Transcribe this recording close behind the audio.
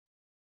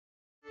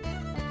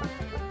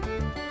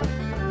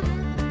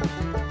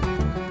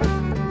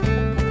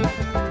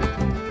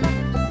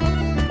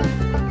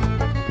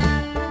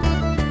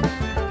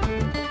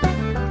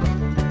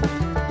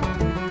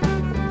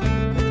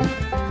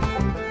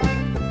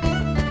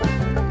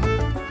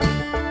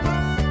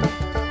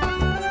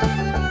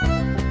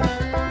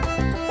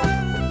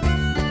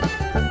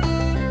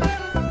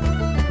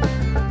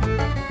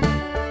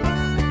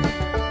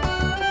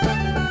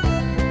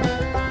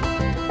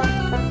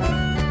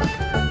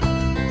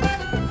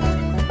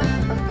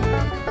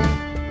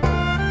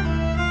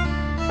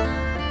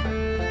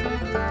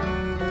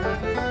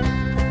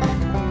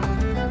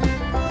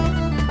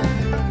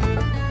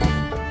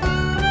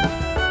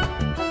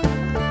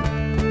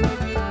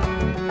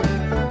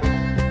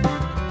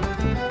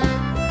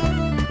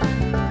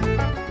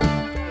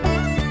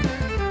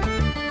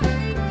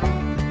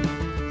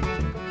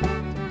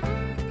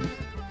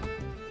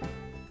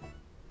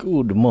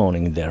Good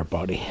morning there,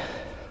 buddy.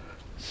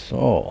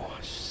 So,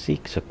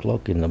 6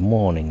 o'clock in the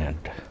morning and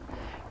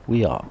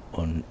we are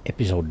on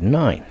episode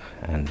 9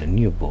 and the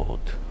new boat,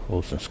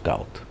 Ocean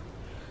Scout,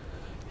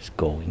 is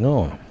going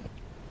on.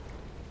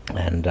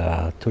 And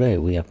today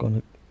we are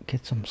gonna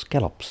get some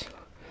scallops,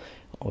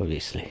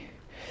 obviously.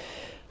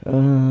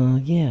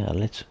 Yeah,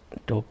 let's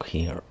dock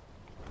here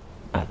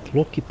at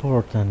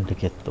Lockiport and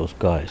get those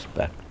guys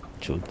back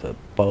to the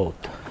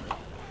boat.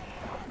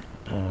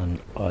 And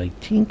I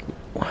think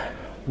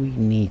we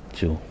need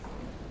to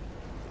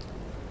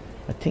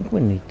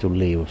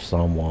leave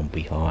someone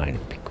behind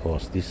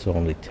because this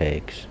only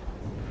takes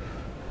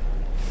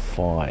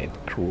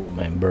 5 crew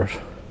members.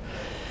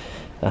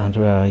 And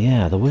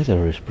yeah, the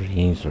weather is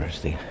pretty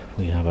interesting.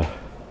 We have a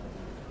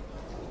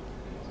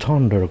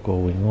thunder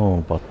going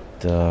on, but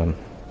the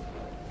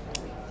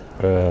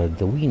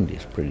wind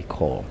is pretty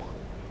calm.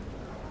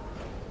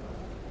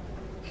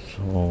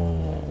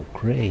 So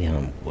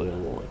Graham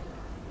will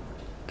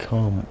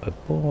come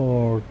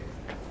aboard.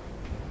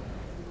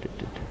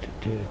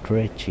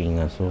 Dredging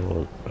and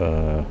so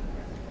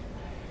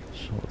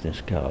sorting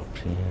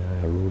scallops.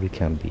 Yeah, Rudy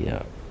can be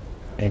a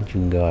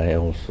engine guy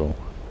also,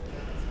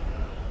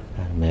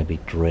 and maybe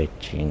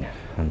dredging.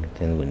 And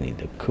then we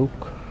need a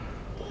cook.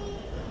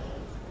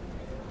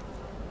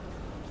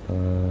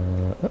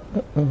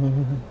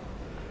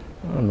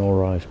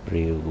 Nora is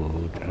pretty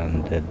good,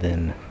 and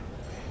then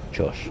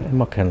Josh.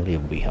 Emma can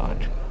leave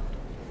behind.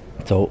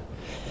 So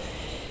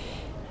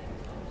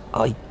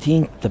I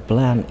think the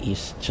plan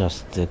is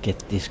just to get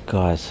these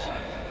guys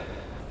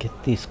a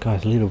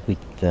little bit,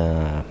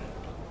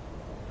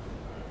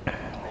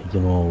 you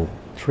know,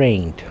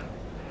 trained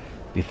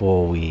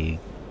before we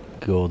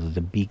go to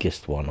the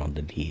biggest one on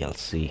the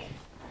DLC.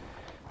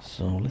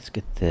 So let's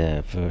get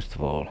there first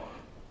of all.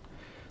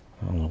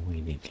 Oh,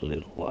 we need a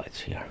little lights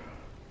here.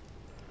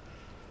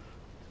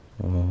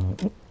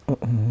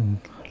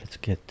 Let's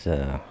get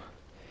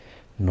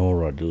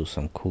Nora do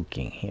some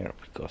cooking here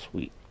because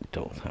we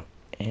don't have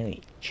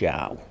any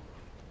chow.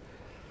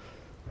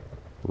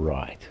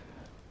 Right.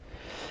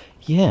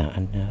 Yeah,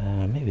 and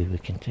maybe we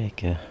can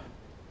take a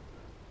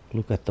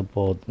look at the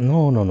boat.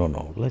 No.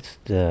 Let's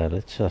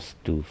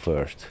just do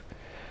first.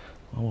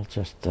 I will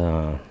just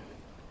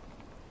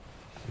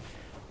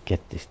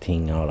get this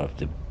thing out of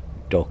the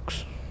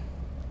docks.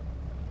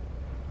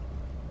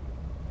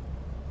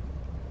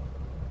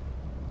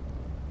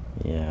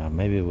 Yeah,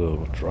 maybe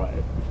we'll try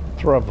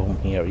from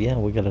here. Yeah,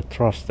 we got a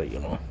thruster, you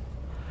know.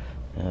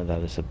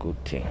 That is a good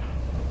thing.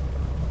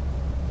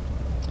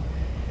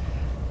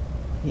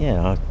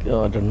 Yeah, I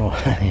don't know,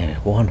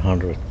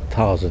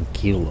 100,000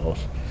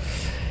 kilos.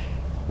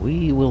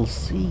 We will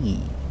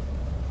see.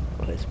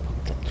 Let's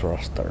put the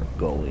thruster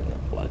going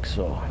like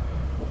so.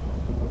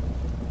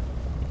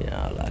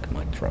 Yeah, I like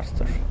my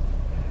thrusters.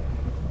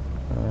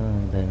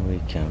 And then we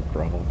can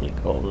probably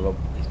go a little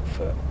bit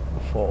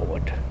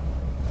forward.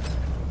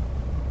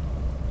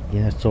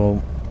 Yeah,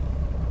 so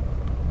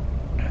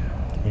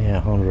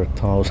yeah,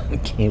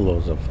 100,000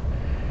 kilos of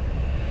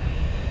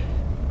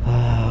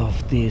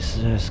these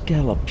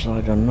scallops.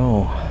 I don't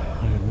know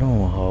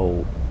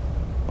how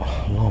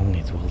long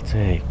it will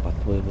take, but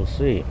we will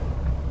see.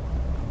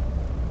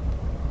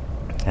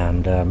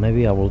 And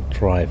maybe I will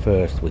try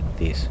first with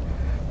this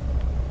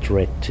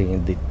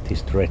dredging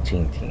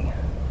thing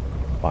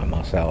by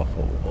myself,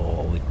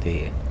 or with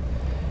the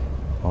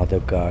other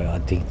guy. I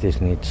think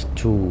this needs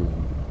two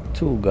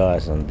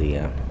guys on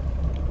the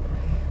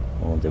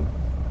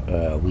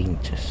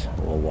winches,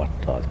 or what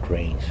are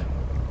cranes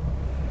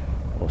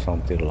or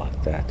something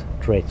like that,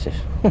 dredges.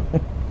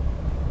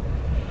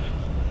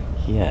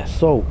 Yeah,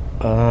 so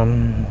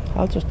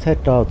I'll just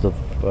head out of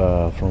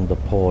from the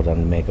port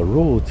and make a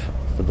route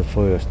to the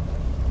first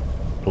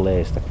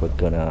place that we're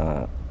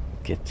gonna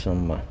get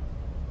some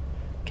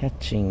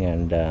catching,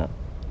 and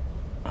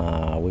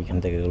we can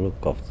take a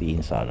look of the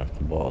inside of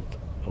the boat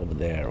over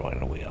there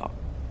when we are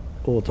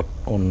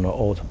on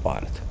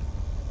autopilot.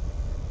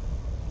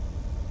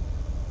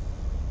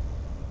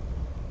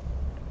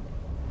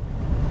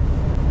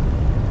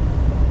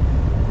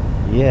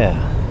 Yeah,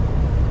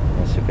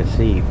 as you can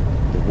see,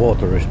 the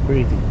water is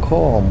pretty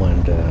calm,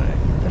 and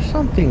there's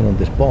something on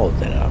this boat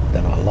that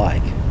I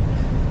like.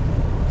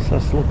 It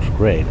just looks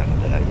great,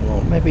 and you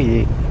know,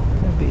 maybe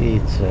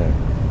it's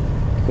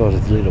because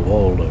it's a little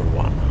older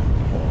one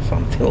or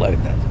something like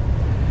that.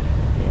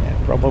 Yeah,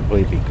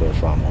 probably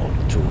because I'm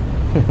old too.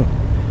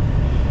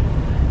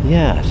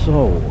 Yeah,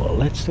 so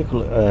let's take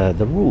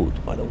the route.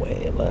 By the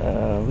way,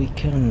 we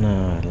can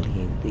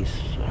leave this.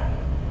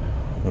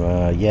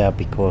 Yeah,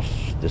 because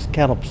the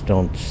scallops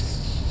cannot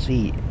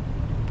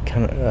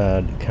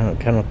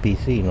be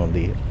seen on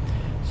the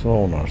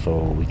sonar,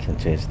 so we can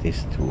change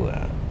this to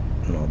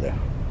another.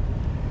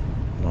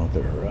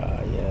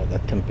 Yeah,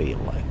 that can be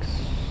like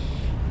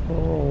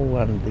so,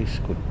 and this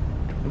could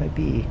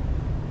maybe.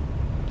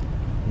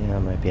 Yeah,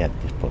 maybe at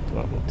this point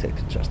I will take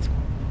just.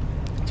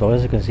 So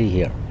as you can see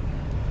here,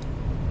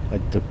 I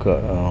took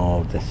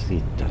oh, the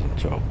seat doesn't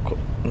show.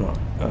 No,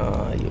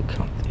 you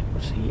can't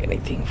see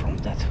anything from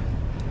that.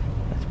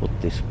 Let's put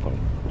this one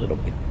a little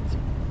bit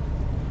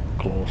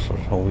closer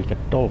so we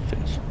get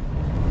dolphins.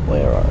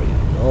 Where are you?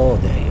 Oh,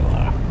 there you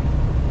are.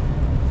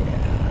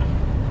 Yeah,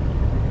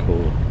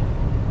 cool.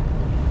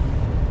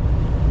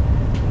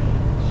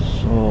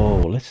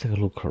 So let's take a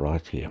look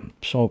right here.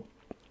 So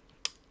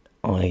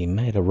I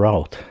made a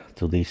route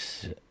to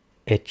this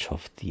edge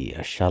of the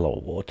shallow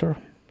water.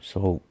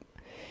 So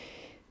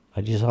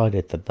I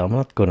decided that I'm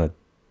not gonna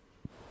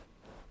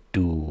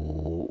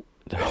do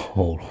the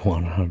whole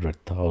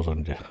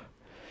 100,000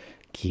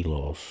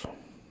 kilos,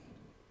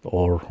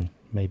 or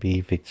maybe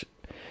if it's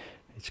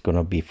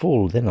gonna be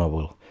full, then I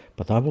will.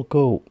 But I will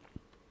go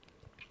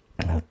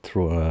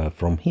through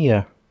from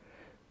here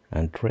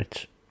and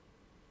dredge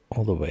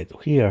all the way to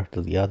here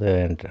to the other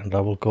end, and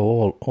I will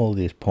go all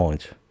these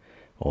points,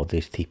 all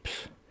these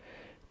tips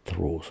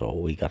through. So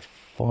we got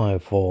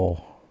 5,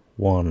 4,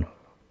 1,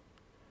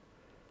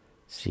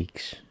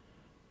 6,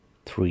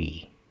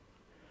 3,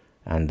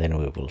 and then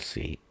we will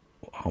see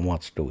how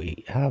much do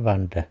we have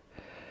and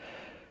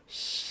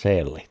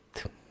sell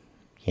it.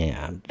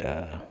 Yeah, and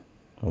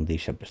on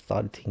this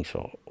episode I think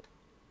so.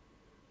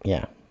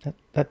 Yeah,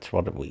 that's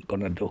what we're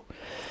gonna do.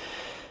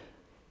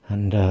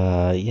 And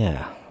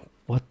yeah,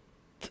 what?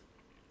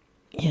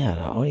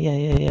 Yeah, oh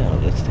yeah.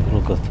 Let's take a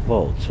look at the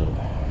boat. So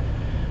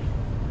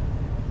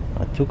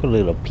I took a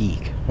little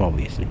peek,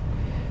 obviously.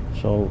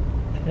 So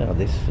yeah,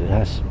 this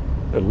has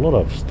a lot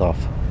of stuff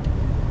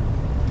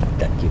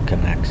that you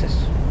can access.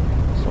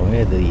 So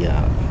here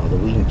are the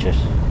winches.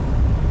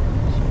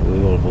 So we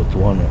will put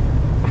one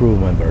crew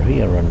member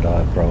here, and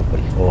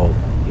probably all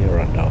here,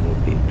 and I will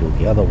be do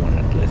the other one,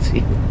 and let's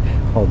see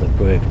how that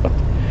works. But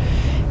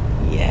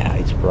yeah,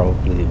 it's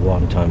probably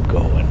one time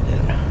go, and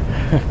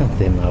then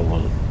then I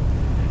will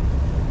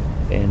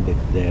end it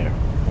there.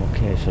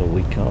 Okay, so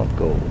we can't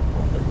go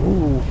on the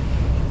roof.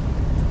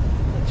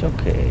 It's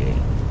okay.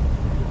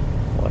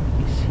 What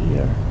is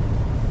here?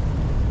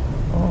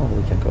 Oh,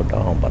 we can go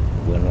down, but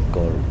we're not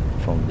going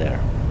from there.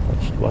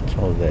 What's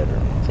all there?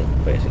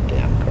 Nothing, basically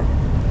anchor.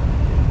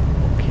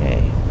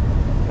 Okay.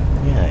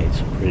 Yeah, it's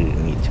a pretty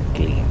neat,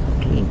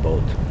 clean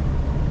boat.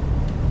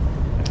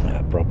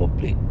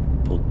 Probably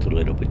put a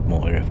little bit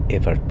more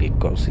effort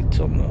because it's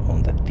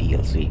on that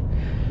DLC.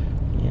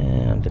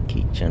 Yeah, and the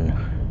kitchen.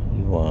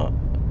 You are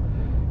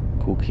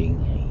cooking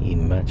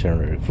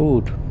imaginary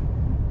food.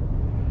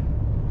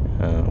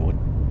 What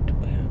do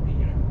we have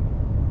here?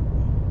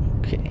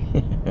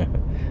 Okay,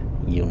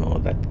 you know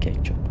that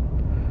ketchup.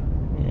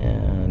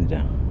 And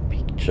a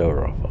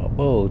picture of our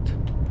boat.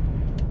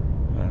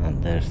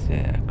 And there's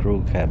the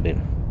crew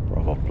cabin,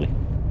 probably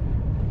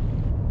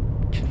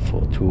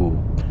for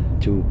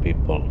two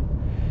people.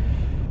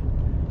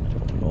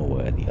 Don't know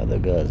where the other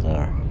guys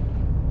are.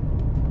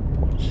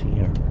 What's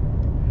here?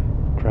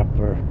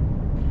 Crapper.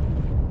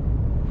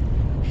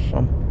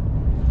 Some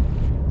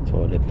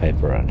toilet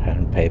paper and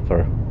hand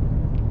paper.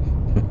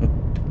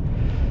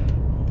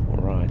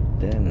 Alright,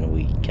 then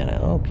we can,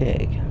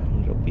 okay, a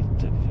little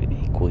bit of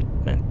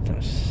equipment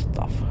and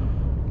stuff.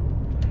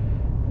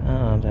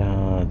 And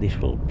this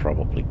will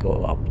probably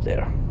go up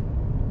there.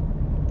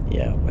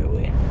 Yeah, where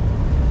we,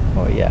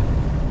 oh yeah,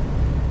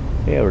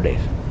 here it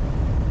is.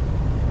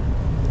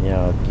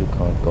 Yeah, you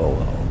can't go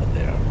over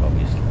there,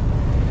 obviously.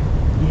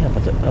 Yeah,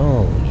 but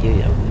oh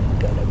yeah, we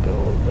gotta go.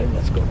 Well,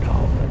 let's go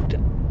down, and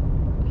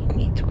we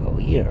need to go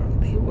here.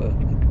 They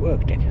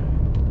worked it.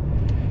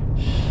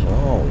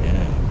 So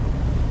yeah,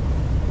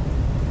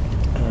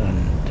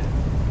 and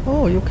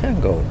oh, you can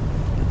go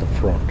to the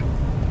front.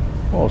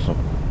 Awesome.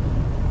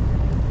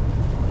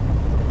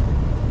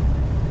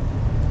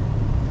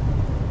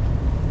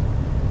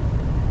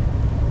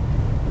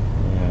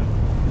 Yeah,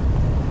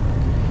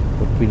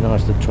 would be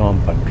nice to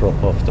jump and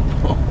drop off the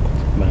boat,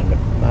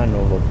 man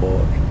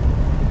overboard.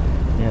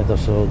 Yeah,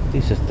 so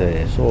this is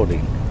the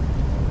sorting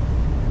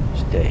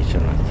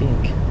station, I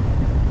think.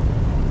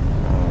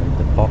 And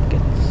the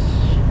buckets.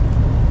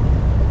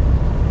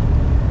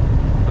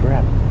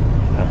 Crab.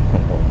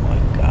 Oh my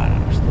god,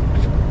 I'm stuck.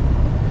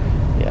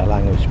 Yeah,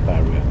 language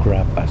barrier.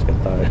 Crab basket. I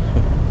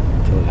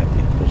thought that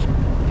it was,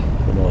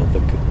 you know,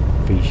 the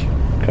fish,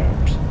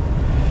 crabs.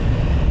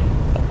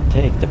 But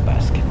take the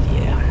basket,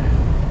 yeah.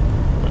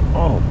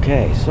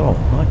 Okay, so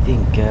I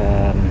think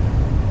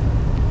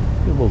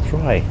we will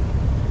try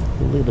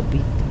a little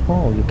bit.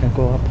 Oh, you can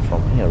go up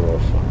from here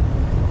also.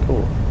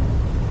 Cool.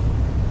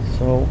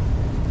 So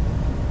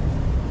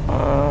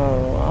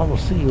I will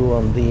see you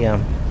on the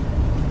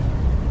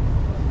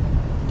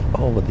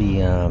over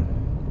the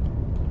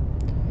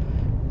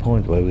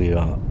point where we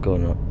are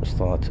gonna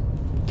start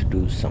to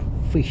do some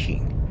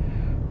fishing.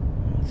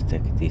 Let's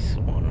take this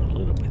one a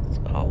little bit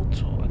out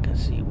so I can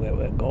see where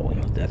we're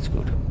going. That's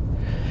good.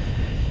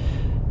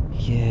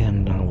 Yeah,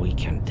 and now we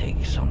can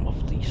take some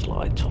of these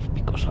lights off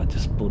because I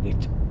just put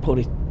it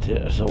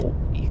so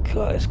you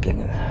guys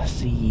can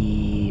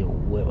see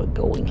where we're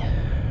going,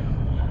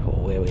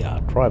 or where we are.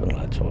 Driving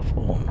lights off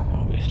on,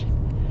 obviously.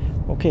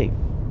 Okay,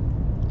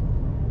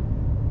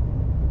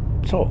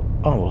 so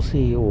I will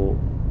see you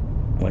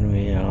when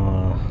we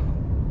are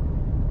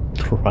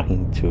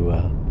trying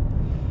to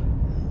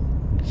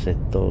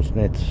set those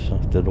nets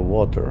to the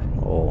water,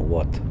 or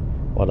what?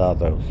 What are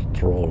those,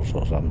 trolls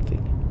or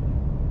something?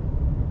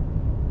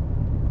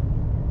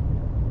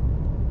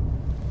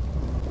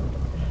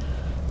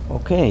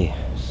 Okay,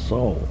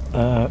 so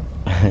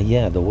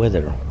yeah, the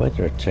weather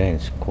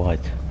changed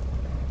quite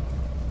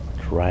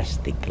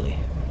drastically.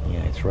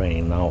 Yeah, it's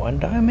raining now,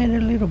 and I made a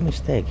little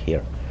mistake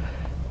here.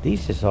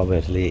 This is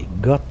obviously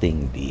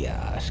gutting the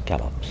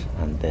scallops,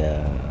 and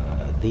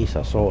these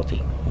are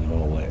sorting. You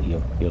know where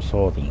you're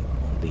sorting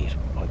on these,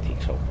 I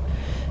think so.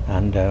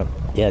 And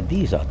yeah,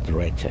 these are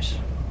dredges.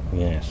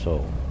 Yeah,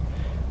 so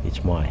it's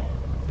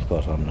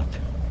because I'm not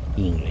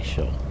English,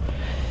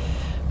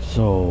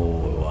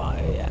 so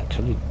I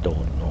actually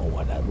don't know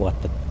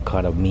what that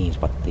kind of means,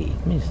 but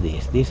it means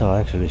these are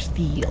actually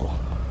steel.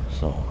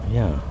 So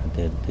yeah,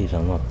 these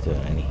are not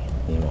any,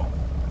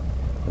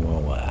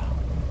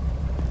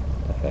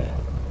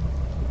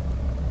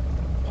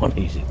 what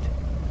is it?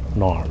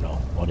 No,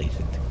 what is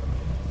it?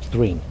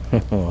 String? I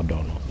don't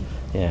know.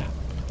 Yeah,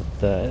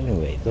 but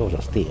anyway, those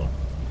are steel.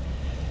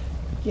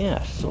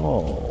 Yeah,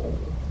 so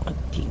I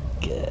think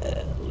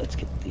let's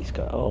get these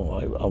guys. Oh,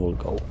 I will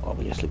go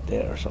obviously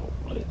there, so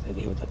let's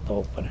leave that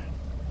open.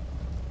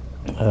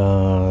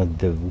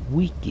 The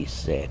wiki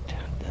said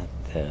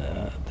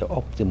that the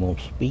optimum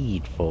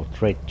speed for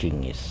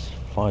dredging is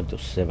 5 to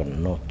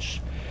 7 knots.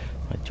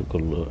 I took a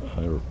look,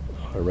 I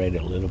read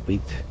a little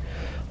bit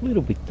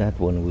that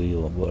when we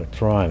were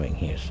driving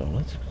here. So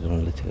let's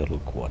take a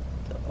look. What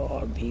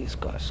are these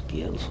guys'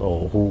 skills,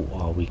 or who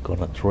are we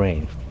gonna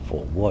train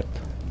for what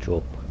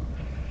job?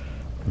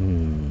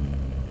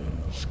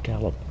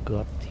 Scallop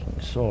gutting,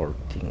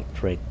 sorting,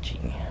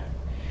 dredging.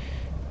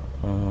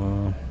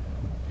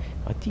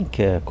 I think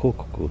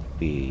cook could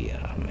be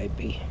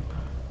maybe.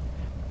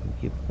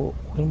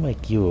 We'll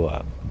make you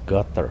a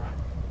gutter.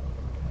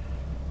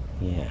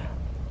 Yeah.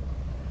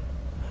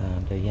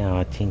 And yeah,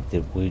 I think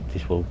that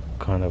this will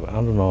kind of, I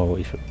don't know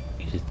if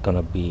is it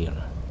gonna be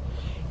an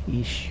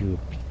issue,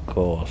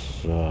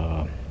 because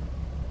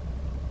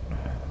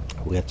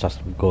we are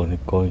just going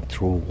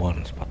through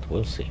once, but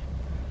we'll see.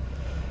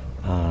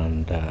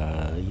 And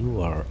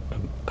you are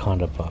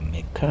kind of a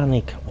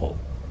mechanic, or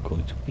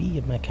going to be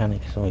a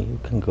mechanic, so you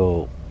can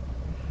go.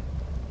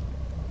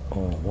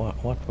 Oh,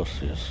 what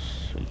was your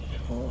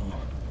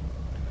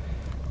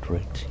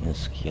dredging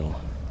skill?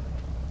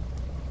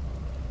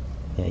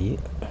 Yeah, you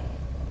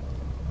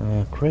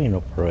crane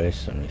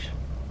operation is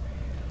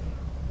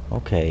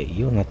okay.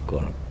 You're not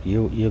gonna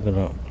you're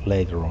gonna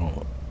later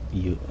on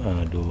you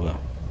do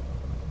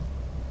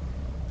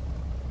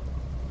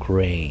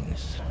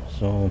cranes,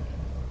 so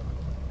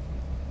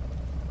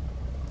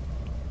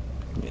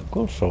you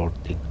go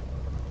sorting.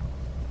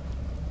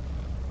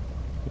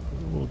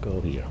 We'll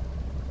go here,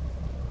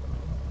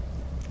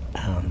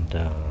 and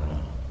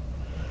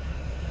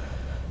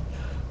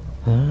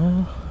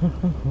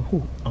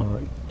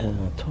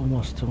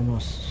Thomas,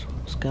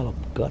 scallop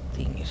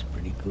gutting is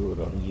pretty good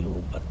on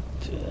you, but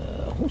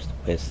who's the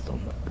best on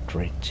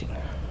dredging?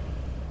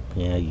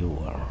 Yeah, you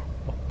are.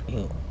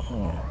 You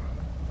are.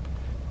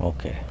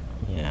 Okay,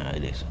 yeah,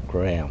 it is.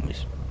 Graham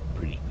is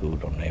pretty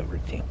good on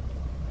everything.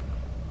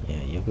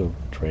 Yeah, you go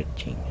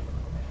dredging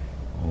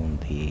on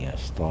the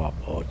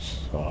starboard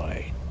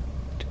side,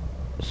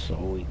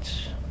 so I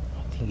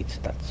think it's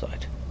that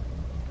side.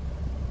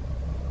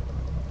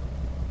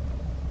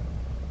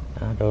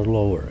 And I'll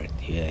lower it.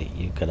 Yeah,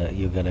 you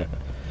gotta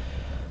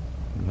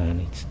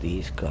manage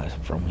these guys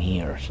from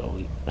here, so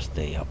we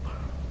stay up.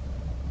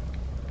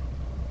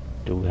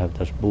 Do we have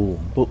those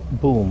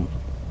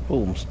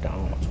booms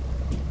down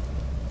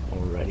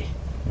already?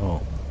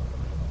 No.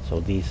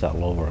 So these are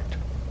lowered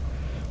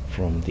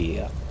from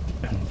the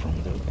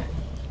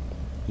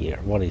here.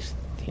 What is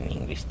in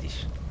English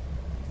this?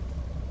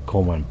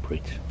 Command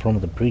bridge. From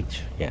the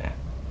bridge, yeah.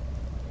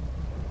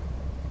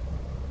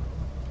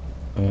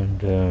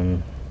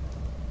 And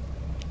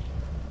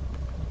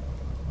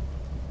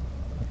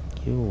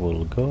you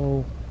will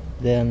go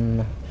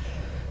then.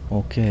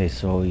 Okay,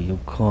 so you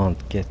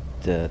can't get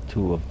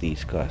two of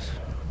these guys,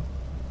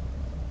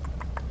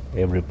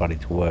 everybody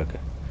to work.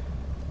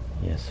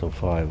 Yeah, so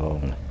 5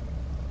 only.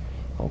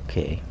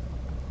 Okay,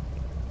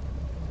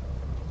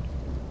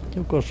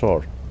 you go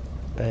sort.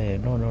 Hey,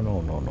 no.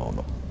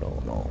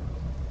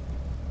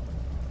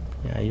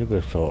 Yeah, you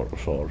go sort.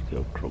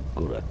 You're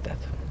good at that.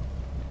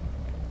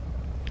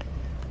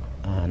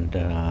 And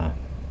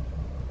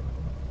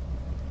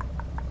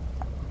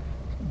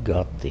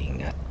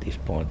gutting at this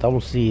point. I will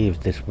see if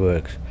this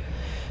works.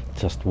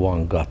 Just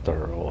one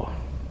gutter, or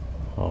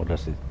how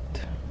does it?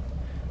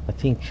 I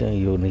think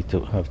you need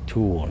to have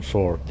 2 on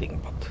sorting,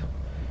 but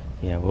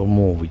yeah, we'll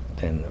move it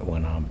then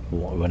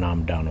when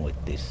I'm done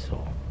with this.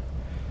 So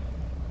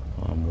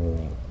I'll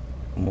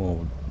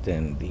move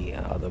then the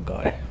other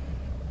guy.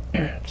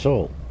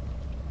 So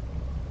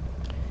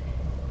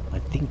I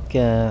think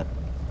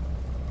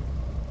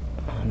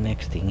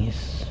next thing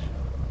is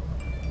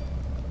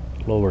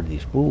lower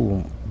these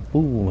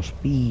booms,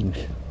 beams,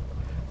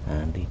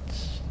 and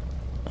it's,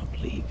 I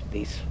believe,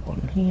 this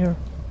one here.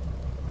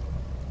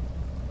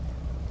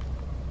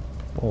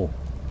 Oh.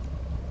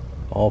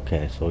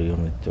 Okay, so you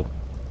need to...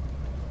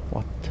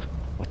 What?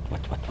 What?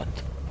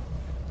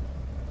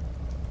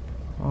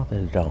 Oh,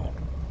 they're down.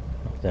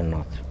 No, they're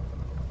not.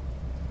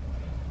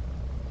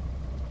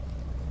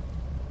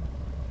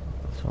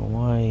 So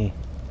why...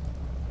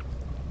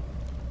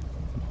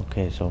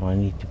 Okay, so I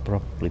need to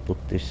probably put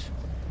this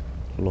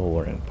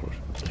lower in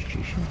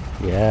position.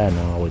 Yeah,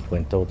 now it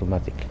went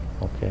automatic.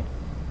 Okay.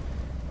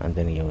 And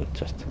then you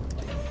just...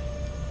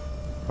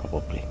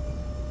 Probably.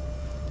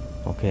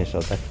 Okay,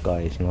 so that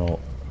guy is now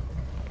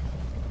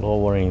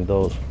lowering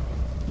those.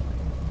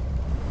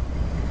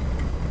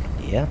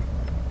 Yeah.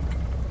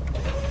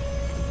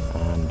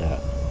 And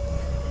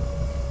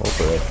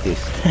operate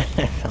this.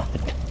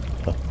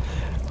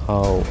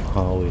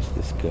 How is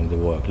this going to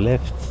work?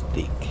 Left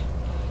stick.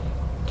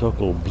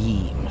 Toggle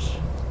beams.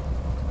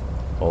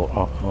 Or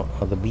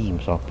are the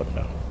beams up and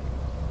down?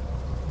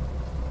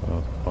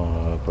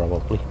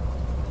 Probably.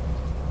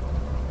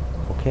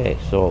 Okay,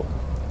 so...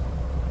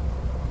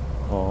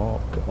 Oh,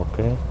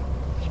 okay.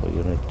 So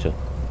you need to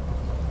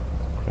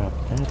grab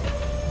that.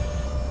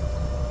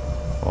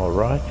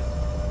 Alright.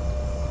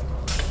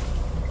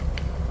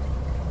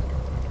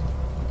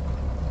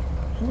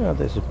 Yeah,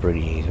 this is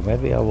pretty easy.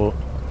 Maybe I will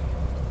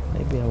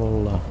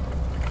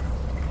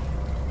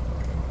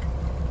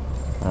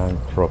and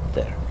drop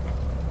there.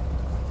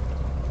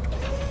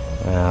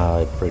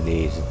 Ah, pretty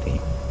easy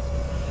thing.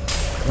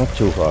 Not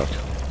too hard.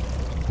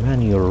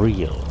 Manual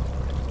reel.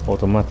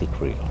 Automatic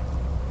reel.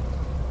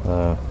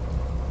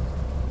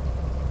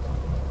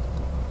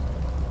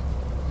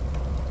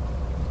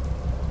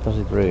 Does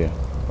it reel?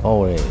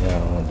 Oh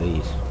yeah, on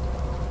these.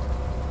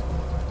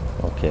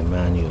 Okay,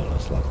 manual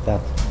is like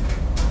that.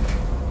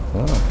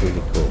 Ah,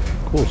 pretty cool.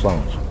 Cool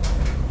sounds.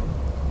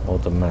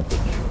 Automatic.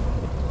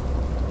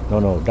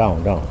 No,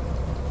 down.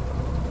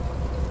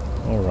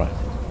 Alright.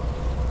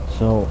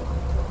 So,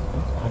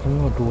 I don't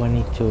know, do I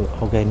need to...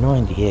 Okay,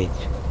 98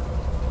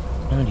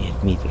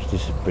 meters.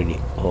 This is pretty...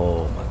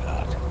 Oh my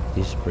god.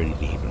 This is pretty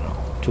deep now.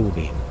 Too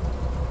deep,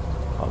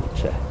 I would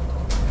say.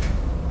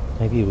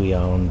 Maybe we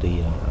are on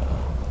the...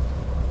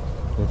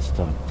 Let's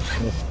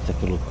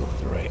take a look at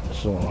the rate.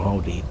 So, how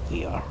deep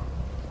we are.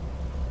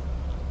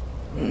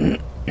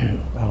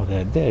 Oh,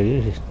 there it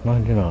is.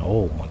 99.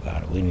 Oh my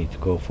god, we need to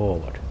go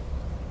forward.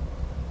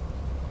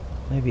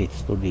 Maybe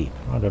it's too deep.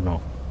 I don't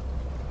know.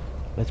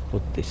 Let's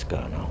put this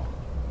guy now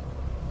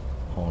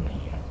on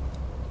here.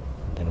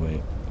 Then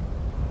we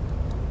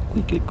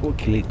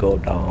quickly go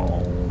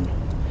down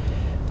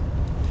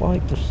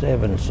 5 to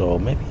 7. So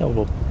maybe I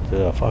will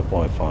put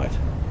 5.5.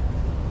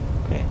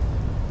 Okay.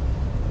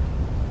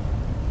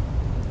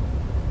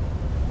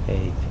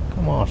 8.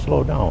 Come on,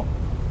 slow down.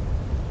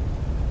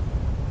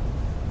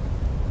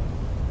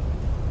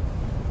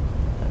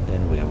 And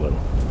then we will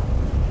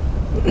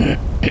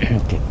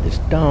get this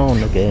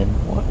down again.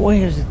 Why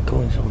is it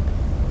going so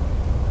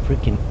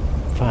freaking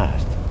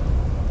fast?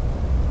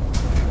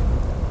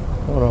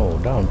 Oh no,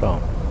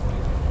 down.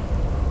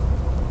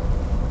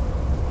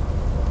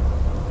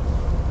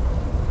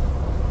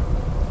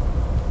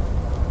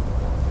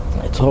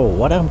 So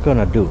what I'm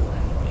gonna do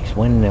is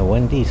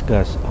when these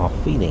guys are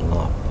filling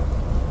up,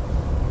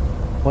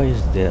 why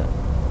is the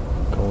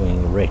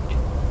going red?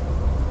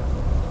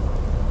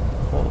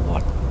 Or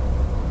what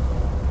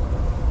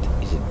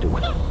is it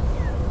doing?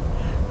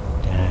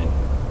 Dang.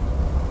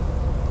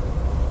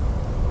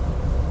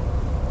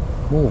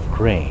 Move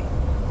crane.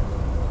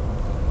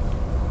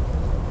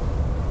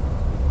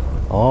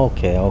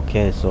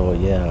 Okay, so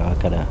yeah,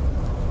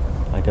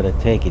 I gotta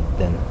take it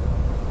then.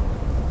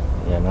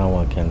 Yeah, now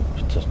I can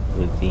just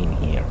put it in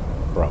here,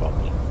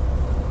 probably.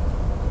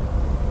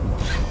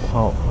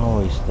 How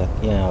is that?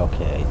 Yeah,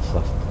 okay, it's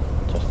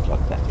just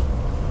like that.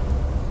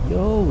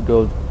 Yo,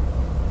 don't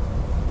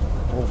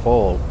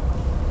fall.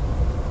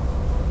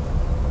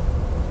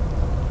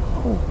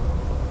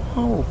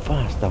 How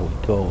fast are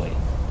we going?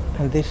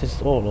 And this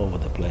is all over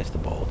the place, the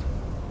boat.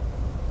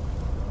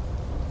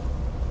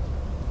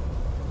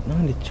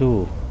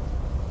 92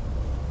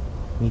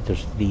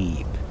 meters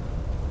deep.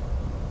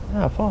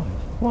 Ah, 5.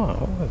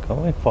 Wow, we're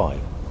going 5.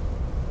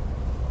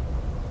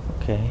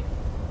 Okay.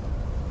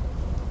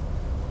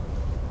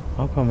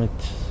 How come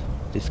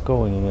it's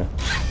going?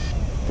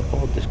 The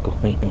boat is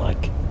going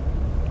like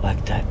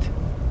that.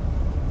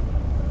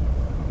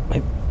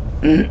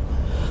 Maybe.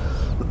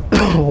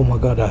 Oh my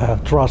god, I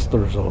have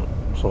thrusters on,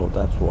 so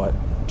that's why.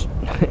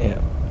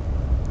 Yeah.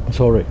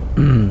 Sorry,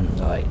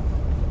 I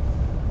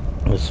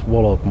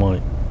swallowed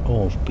my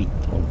own spit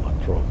on my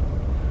throat.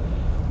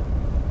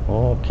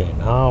 Okay,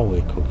 now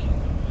we're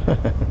cooking.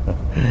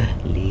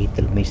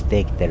 Little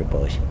mistake there,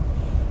 boys.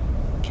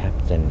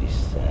 Captain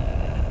is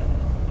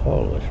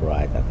always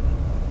right and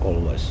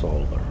always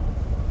solver.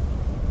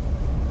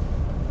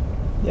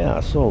 Yeah,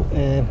 so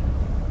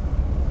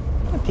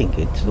I think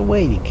it's the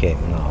way we came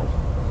now,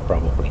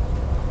 probably.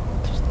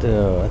 Just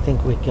I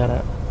think we got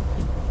a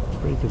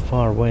pretty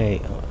far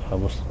way. I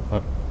was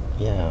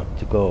yeah,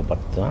 to go, but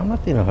I'm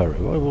not in a hurry.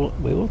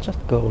 We will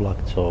just go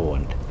like so,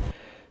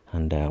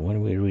 and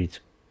when we reach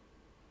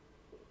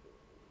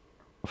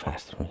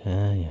faster.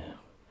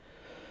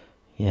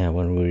 Yeah,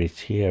 when we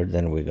reach here,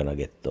 then we're gonna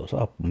get those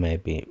up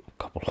maybe a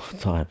couple of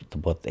times,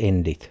 but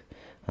end it,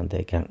 and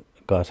they can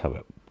guys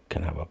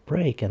can have a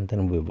break, and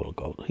then we will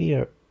go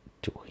here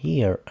to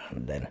here,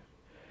 and then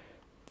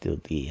to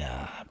the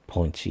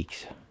point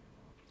 6.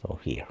 So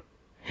here.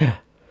 Yeah.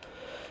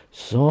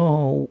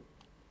 So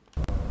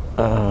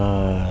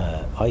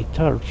I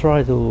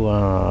try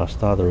to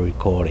start a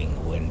recording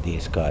when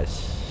these guys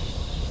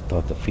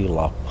start to fill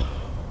up,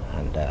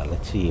 and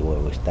let's see where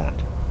we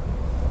stand.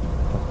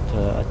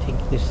 But I think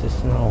this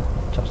is now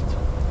just,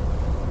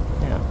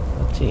 yeah,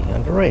 let's see,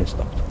 and the rain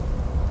stopped.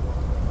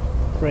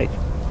 Great.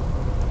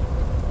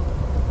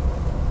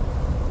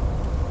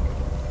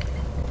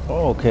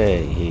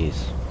 Okay,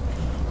 he's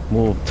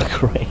moved the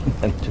crane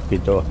and took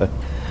it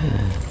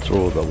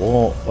through the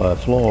wall,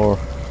 floor.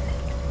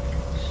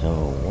 So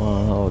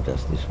wow,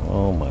 does this?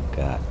 Oh my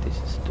God, this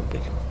is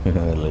stupid.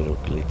 Little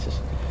glitches.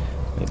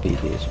 Maybe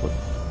this would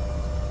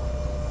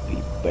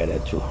be better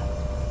to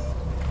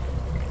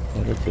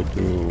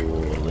do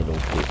a little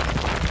bit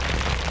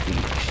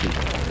fixing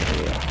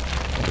here.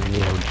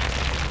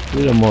 A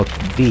little more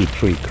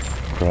D3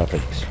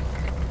 graphics.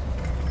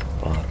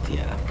 But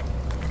yeah.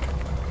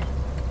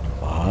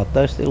 But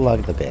I still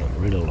like the game,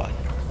 really like it.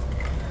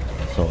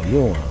 So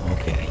you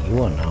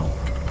are now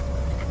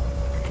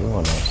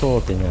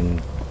sorting,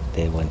 and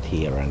they went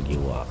here, and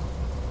you are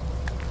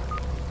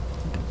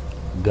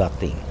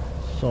gutting.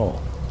 So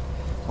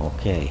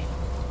okay,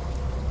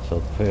 so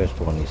the first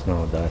one is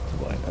now that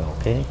one.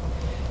 Okay,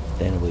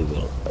 then we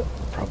will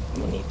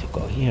probably need to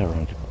go here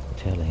and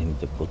tell him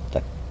to put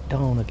that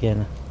down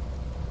again.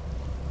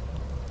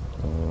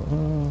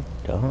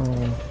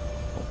 Down.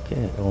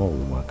 Okay. Oh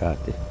my God,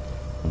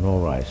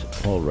 Nora is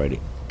already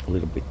a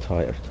little bit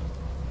tired.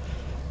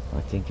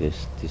 I think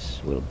this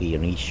will be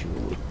an issue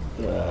with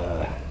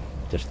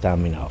the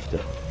stamina of the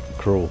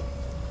crew.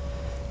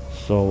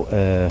 So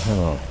hang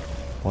on,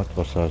 what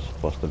was I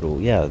supposed to do?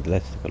 Yeah,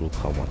 let's take a look.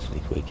 How much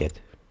did we get?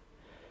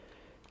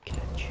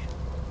 Catch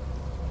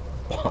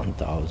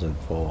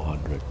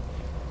 1,400.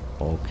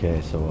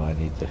 Okay, so I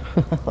need to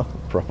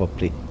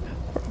probably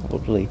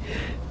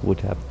would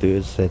have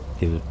to set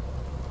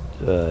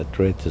the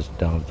dredges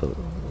down to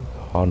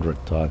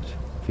 100 times,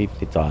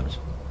 50 times,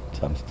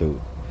 times 2.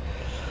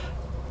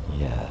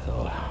 Yeah,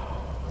 so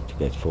to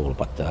get full,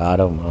 but I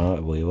don't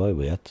know.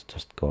 We have to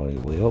just go.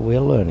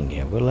 We're learning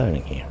here. We're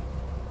learning here.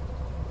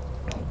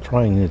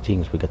 Trying new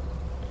things. We got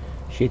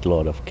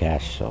shitload of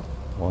cash, so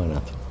why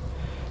not?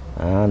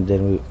 And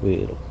then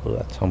we'll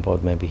at some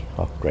point maybe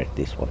upgrade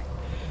this one.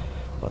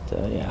 But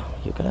yeah,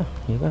 you gotta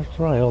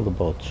try all the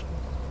boats,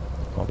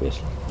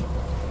 obviously.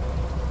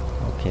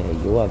 Okay,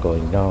 you are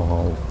going down.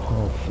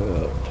 How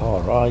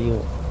far are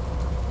you?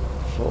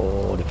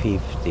 40,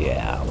 50.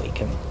 Yeah, we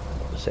can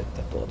set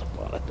that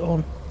autopilot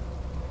on.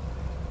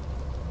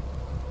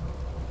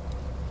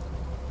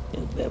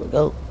 And there we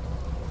go.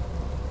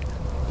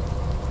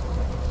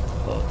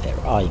 Oh, there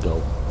I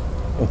go.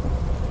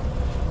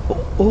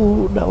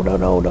 Oh, no,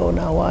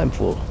 now I'm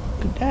full.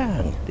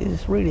 Dang, this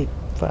is really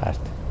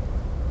fast.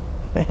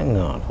 Hang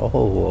on.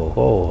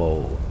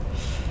 Oh.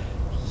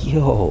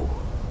 Yo.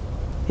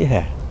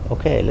 Yeah,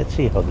 okay, let's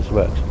see how this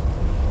works.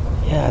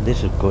 Yeah,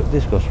 this is good.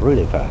 This goes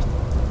really fast.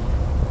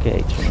 Okay,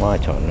 it's my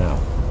turn now.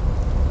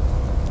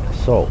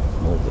 So,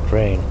 move the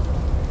train.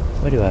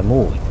 Where do I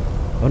move it?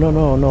 Oh,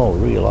 no,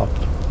 reel up.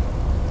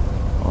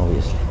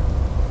 Obviously.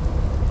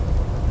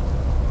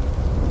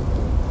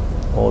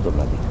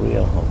 Automatic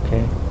reel,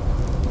 okay.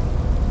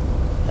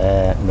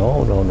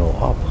 No,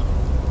 up.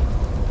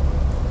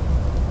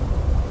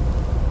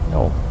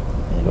 No.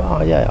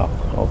 Oh, yeah,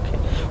 up, okay.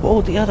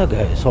 Oh, the other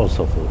guy is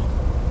also full.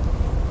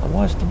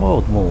 Why is the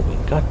boat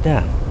moving? God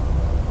damn.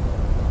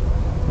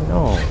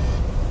 No.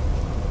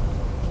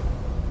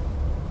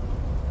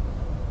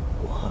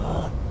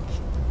 What?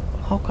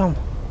 How come?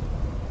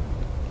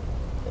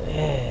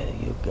 Yeah,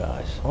 you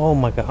guys. Oh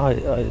my God,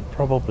 I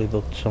probably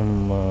put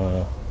some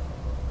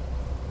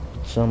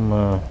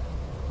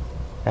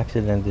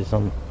accidentally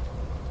some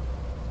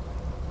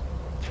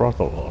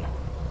throttle on.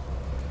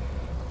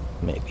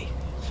 Maybe.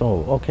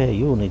 So, okay,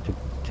 you need to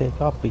take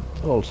up it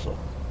also.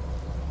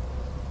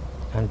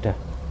 And so,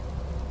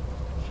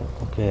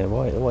 okay,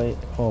 why,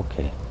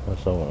 okay,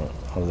 so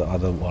the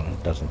other one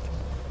doesn't.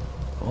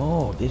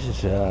 Oh, this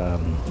is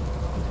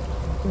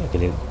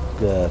really,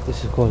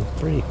 this is going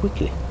pretty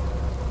quickly.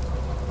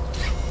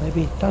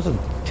 Maybe it doesn't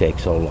take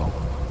so long.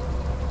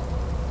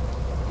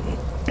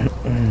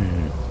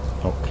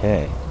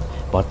 Okay,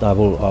 but I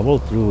will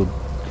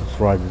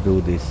try to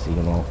do this,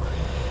 you know,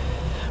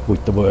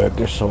 with the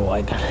worker, so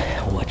I can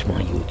watch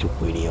my YouTube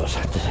videos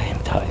at the same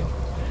time.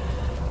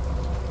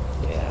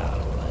 Yeah,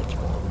 let's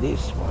move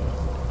this one.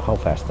 How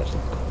fast does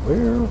it go?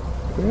 Where?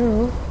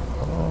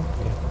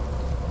 Okay.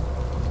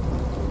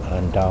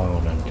 And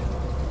down and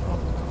up.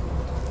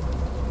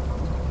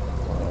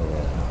 Oh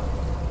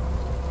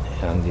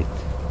yeah. And it.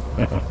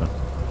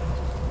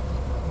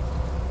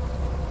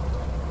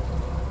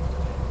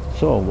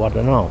 So what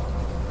now?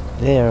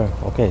 There.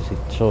 Okay, so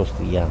it shows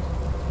the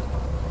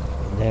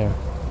There.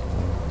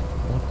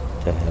 What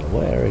the hell?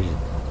 Where is it?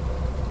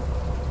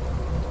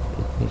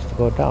 It needs to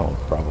go down,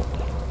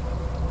 probably.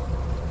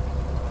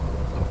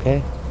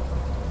 Okay.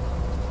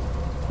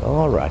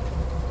 Alright.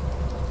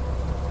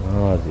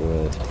 Oh,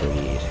 it's pretty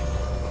easy.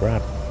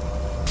 Crap.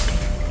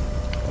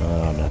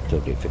 Oh, not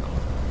too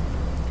difficult.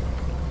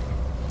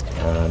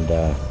 And,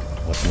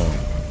 what now?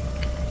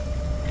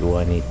 Do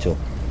I need to...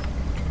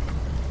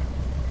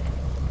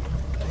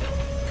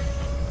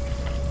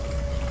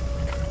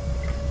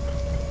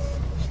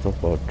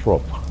 stop or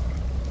drop?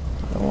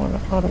 I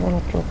don't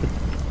wanna drop it.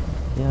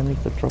 Yeah, I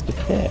need to drop it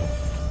there.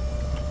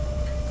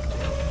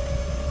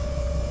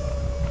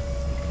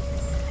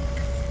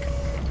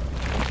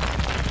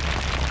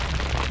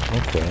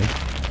 Okay.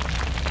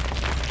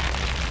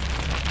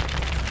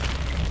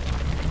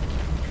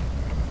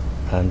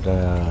 And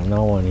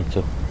now I need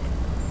to...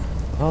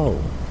 Oh,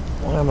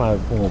 why am I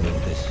moving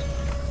this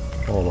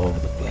all over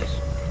the place?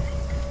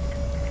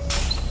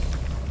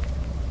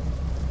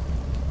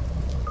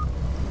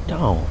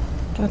 Down.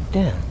 God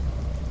damn.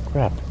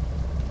 Crap.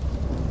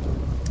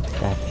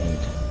 That end.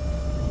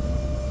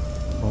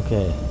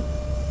 Okay.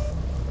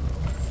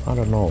 I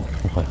don't know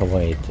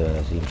why it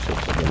seems so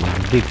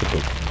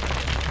difficult.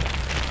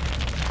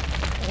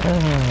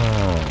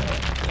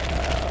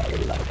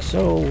 Like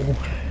so.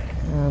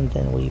 And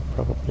then we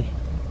probably...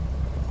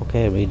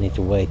 Okay, we need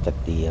to wait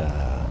that the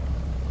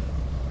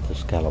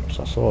scallops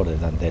are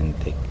sorted and then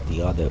take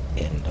the other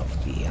end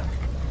of the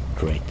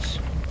crates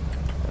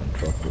and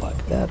drop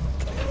like that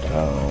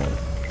down.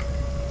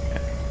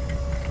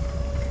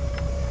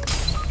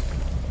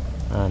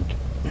 And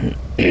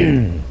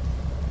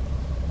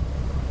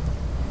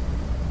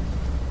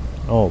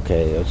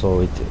okay,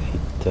 so it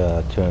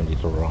turned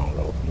it around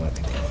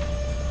automatically.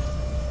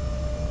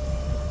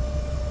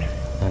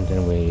 And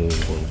then we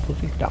will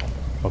put it down.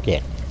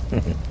 Okay.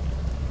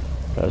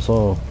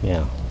 So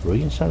yeah,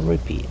 rinse and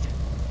repeat.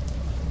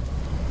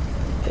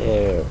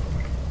 There,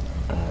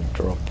 and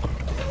drop.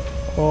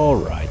 All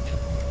right.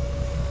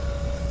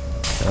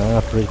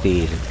 Pretty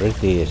easy,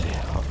 pretty easy.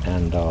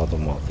 And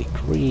automatic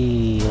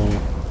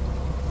reel.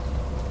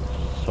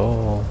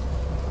 So,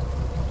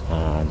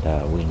 and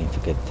we need to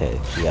get the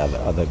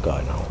other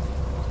guy now.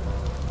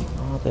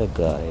 Other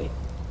guy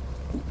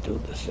do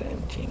the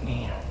same thing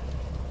here.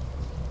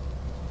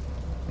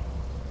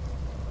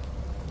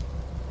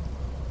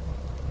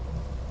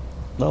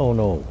 No.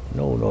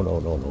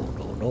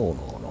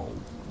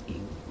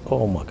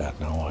 Oh my god,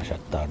 now I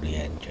shut down the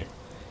engine.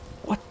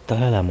 What the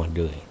hell am I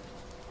doing?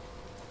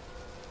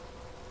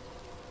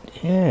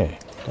 Yeah,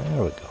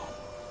 there we go.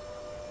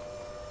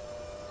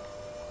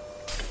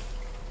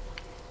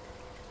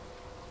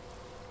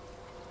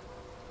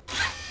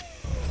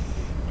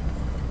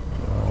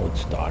 Now it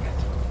started.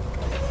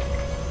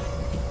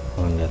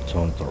 And that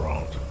turned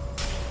around.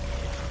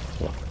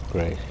 Look,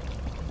 crazy.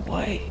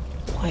 Why?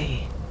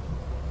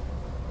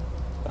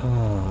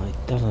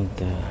 It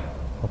doesn't,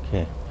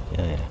 okay,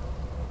 yeah.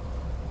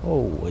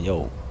 Oh,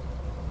 yo.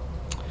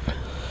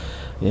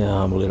 Yeah,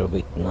 I'm a little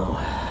bit now,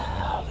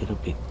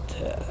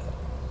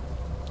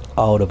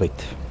 out of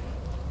it.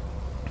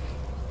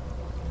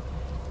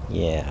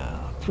 Yeah,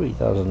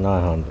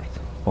 3,900.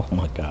 Oh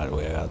my god,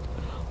 we got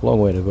a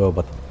long way to go,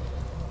 but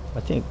I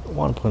think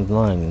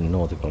 1.9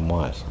 nautical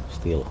miles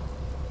still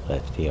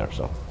left here,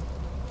 so.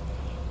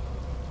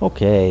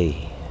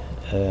 Okay,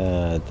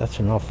 that's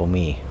enough for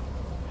me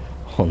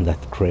on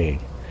that crane.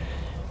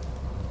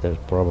 There's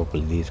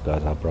probably, these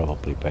guys are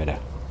probably better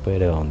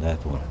on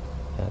that one,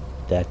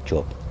 that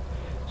job.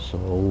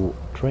 So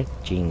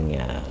dredging,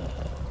 yeah,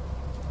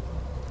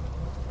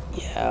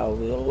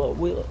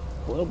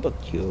 we'll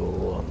put you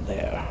on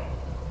there.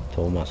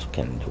 Thomas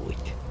can do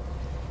it.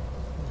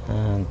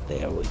 And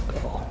there we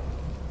go.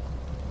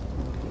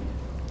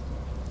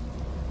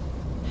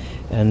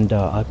 And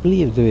I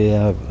believe we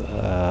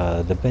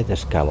have the better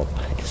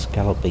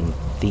scalloping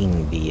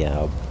thing, the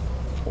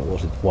what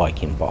was it,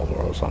 Viking power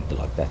or something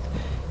like that.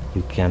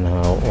 You can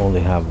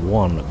only have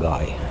one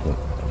guy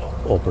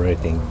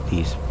operating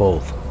these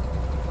both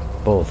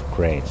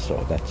cranes, so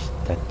that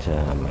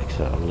makes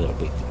it a little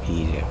bit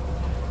easier.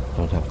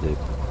 Don't have to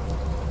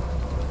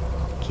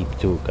keep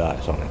two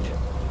guys on it.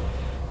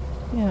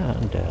 Yeah,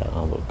 and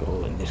I will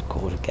go in this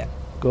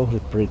cozy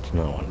bridge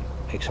now and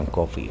make some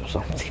coffee or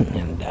something,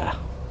 and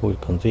we'll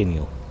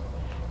continue.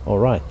 All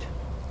right,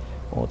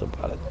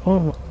 autopilot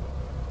on.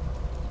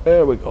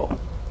 There we go.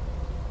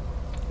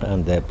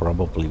 And they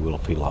probably will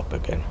fill up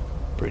again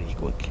pretty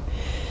quick.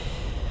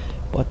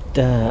 But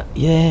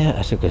yeah,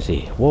 as you can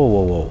see,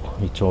 whoa,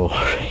 it's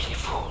already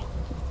full.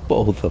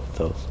 Both of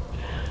those.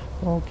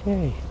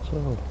 Okay,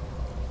 so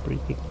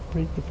pretty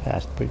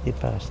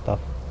fast stuff.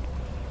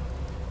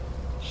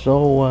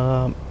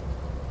 So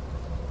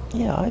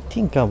yeah, I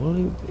think I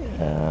will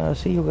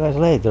see you guys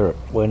later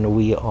when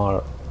we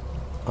are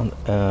on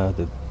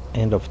the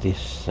end of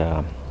this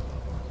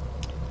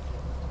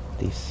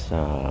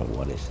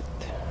what is it,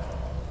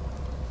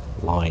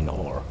 line,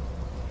 or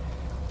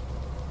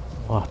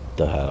what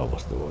the hell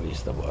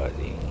is the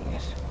wording?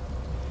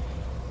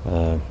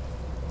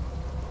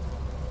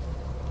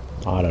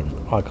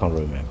 I can't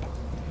remember.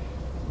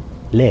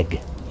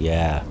 Leg.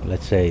 Yeah,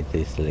 let's say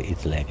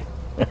it's leg.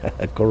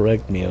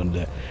 Correct me on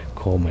the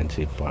comments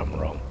if I'm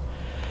wrong.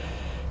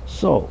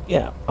 So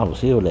yeah, I will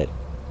see you later.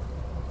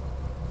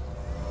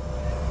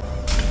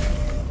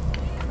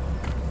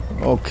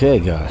 Okay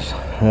guys,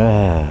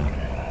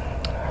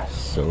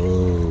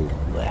 so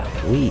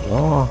we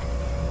are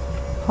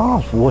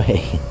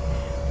halfway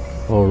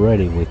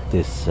already with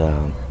this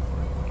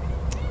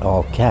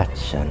our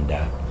catch, and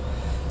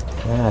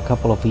a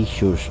couple of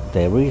issues.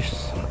 There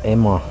is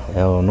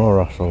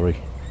Nora, sorry,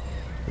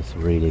 is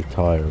really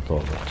tired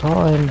all the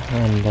time,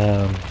 and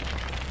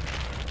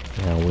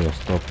yeah, we are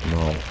stopped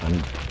now,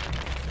 and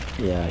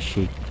yeah,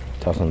 she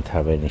doesn't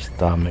have any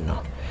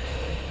stamina,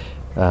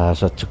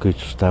 such a good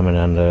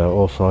stamina, and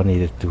also I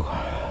needed to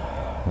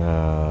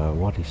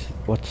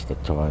what's the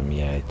time?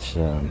 Yeah, it's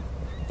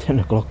 10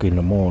 o'clock in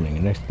the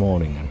morning, next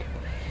morning, and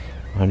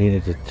I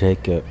needed to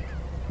take a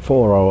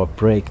 4-hour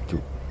break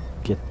to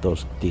get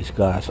these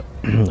guys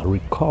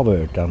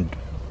recovered, and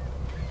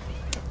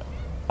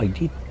I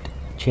did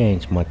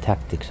change my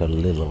tactics a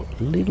little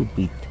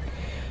bit.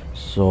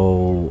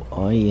 So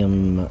I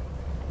am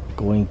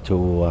going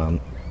to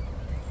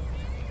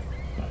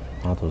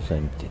others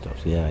empty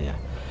those. Yeah.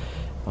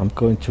 I'm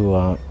going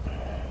to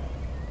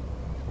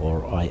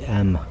or I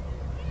am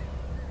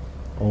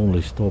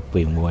only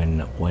stopping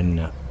when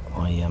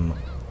I am,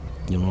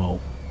 you know,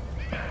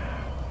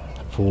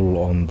 full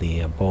on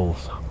the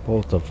both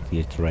of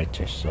the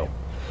dredges. So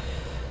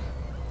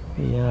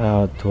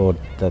yeah, I thought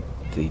that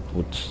it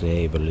would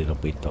save a little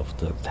bit of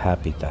the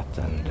habitat,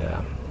 and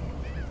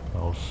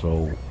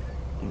also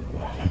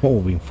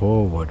moving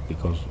forward,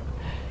 because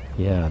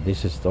yeah,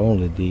 this is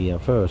only the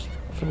first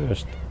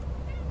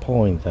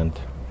point, and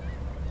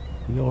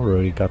we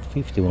already got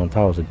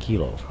 51,000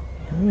 kilos.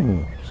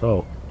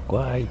 So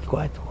quite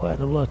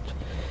a lot.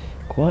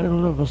 Quite a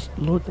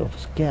lot of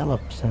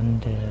scallops,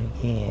 and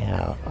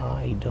yeah,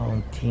 I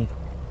don't think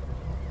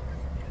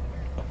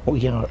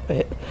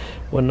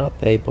we're not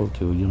able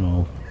to, you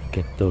know,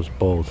 get those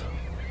both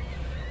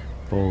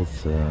all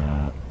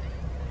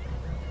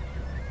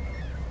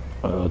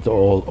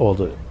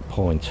the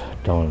points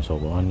done. So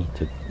I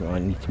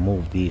need to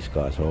move these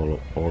guys all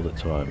the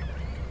time.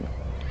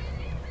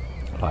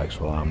 Like,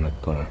 so I'm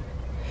not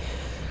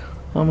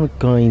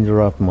gonna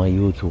interrupt my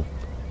YouTube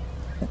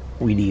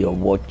video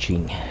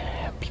watching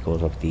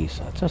because of these.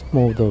 I just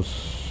move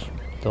those,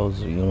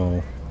 you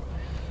know,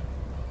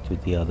 to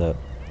the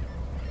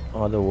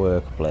other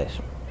workplace.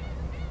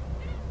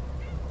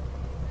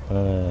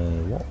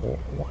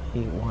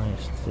 Why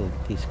is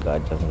this guy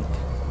doesn't?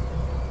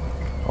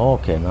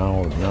 Okay,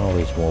 now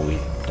he's moving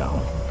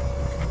down.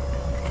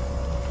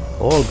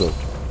 All good.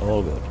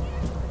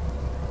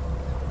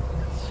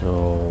 So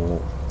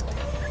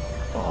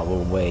I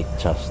will wait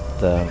just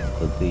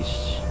till this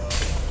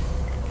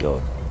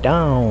go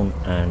down,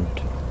 and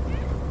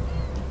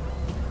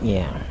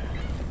yeah,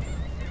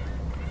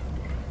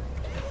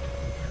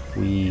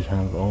 we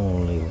have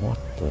only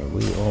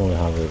we only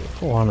have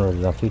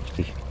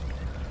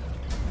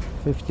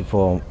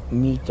 54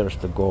 meters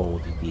to go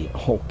to be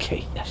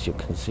okay. As you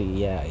can see,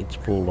 yeah, it's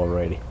full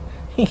already.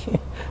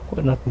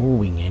 We're not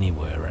moving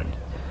anywhere, and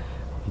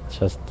it's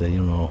just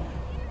you know,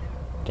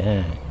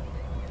 dang.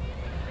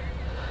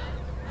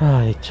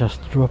 It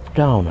just dropped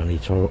down, and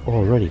it's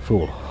already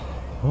full.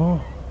 Oh,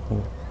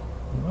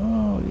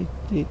 no,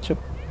 it's a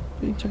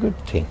good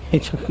thing.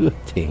 It's a good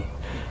thing.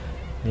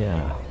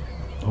 Yeah.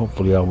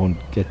 Hopefully I won't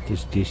get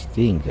this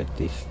thing, that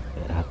this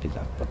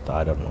habitat, but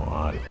I don't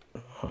know.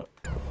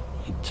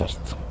 It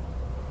just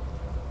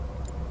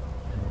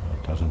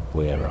doesn't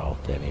wear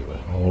out anyway.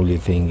 Only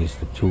thing is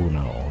the 2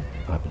 now.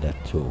 Habitat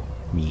 2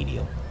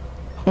 medium,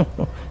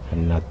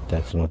 and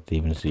that's not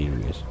even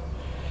serious.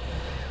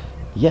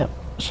 Yeah.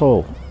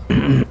 So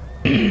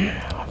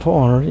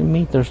 400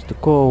 meters to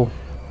go.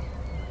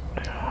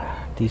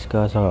 These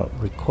guys are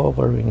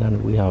recovering,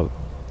 and we have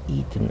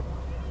eaten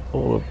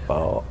all of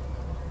our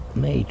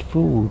made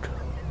food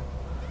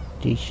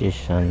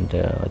dishes, and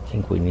I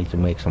think we need to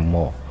make some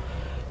more.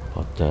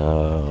 But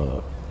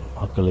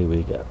luckily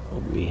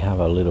we have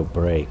a little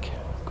break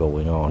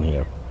going on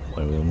here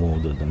when we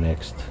move to the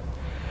next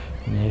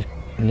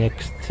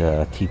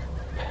tip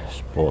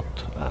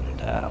spot,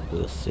 and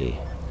we'll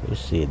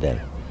see then.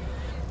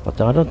 But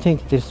I don't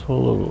think this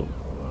will,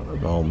 I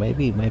don't know,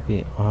 maybe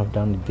I've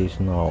done this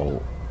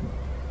now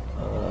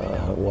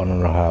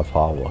 1.5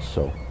 hours,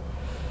 so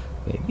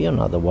maybe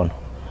another one.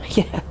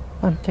 Yeah,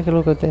 and take a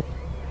look at that.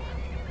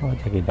 I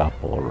take it up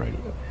already.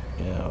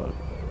 Yeah,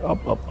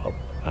 up,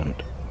 and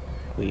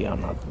we are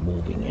not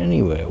moving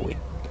anywhere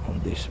on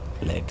this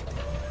leg.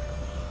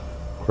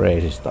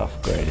 Crazy stuff.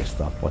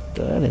 But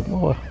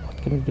anymore, what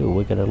can we do?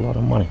 We get a lot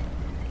of money.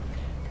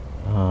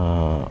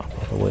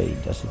 By the way,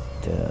 does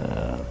it?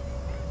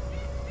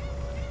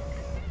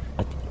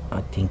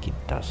 I think it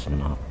does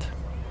not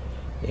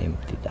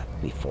empty that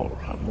before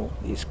I move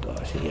these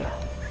guys here.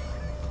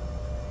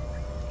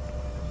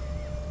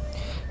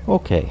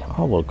 Okay,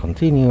 I will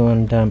continue,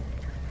 and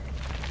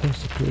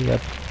basically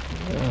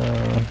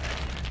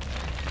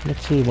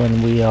let's see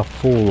when we are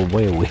full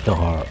where we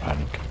are,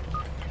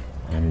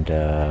 and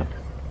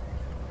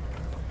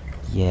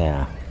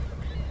yeah,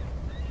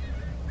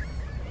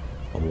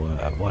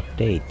 what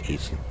date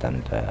is it,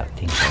 and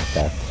things like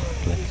that.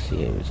 Let's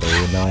see. So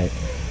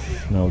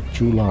now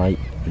July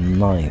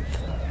 9th.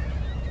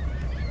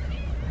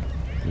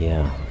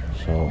 Yeah,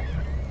 so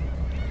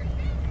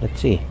let's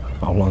see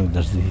how long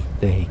does this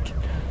take.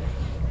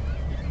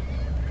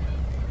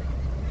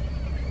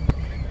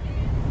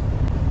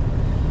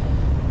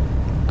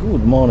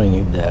 Good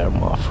morning there,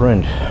 my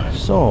friend.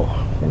 So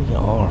we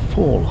are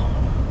full,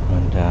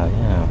 and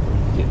yeah,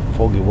 pretty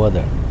foggy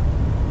weather.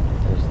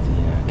 There's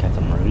the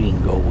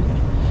catamaran going.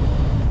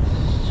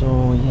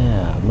 So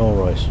yeah,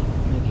 Nora is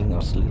making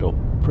us a little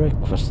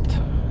breakfast,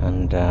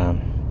 and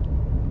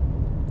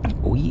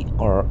we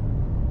are,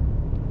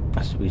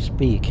 as we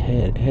speak,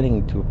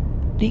 heading to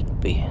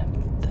Digby.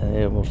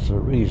 There was a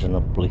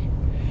reasonably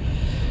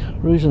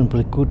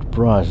good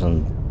price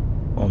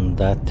on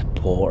that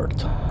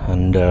port,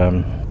 and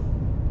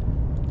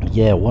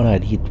yeah, what I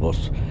did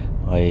was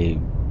I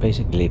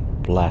basically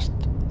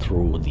blasted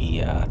through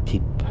the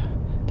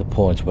the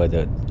points where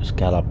the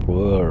scallop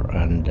were,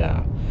 and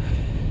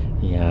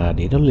yeah, I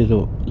did a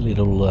little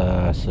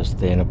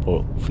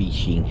sustainable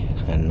fishing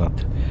and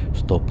not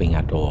stopping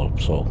at all.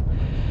 So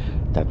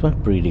that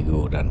went pretty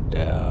good, and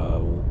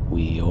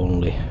we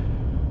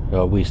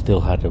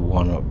still had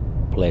one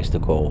place to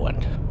go,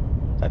 and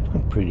that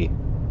went pretty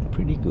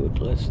good.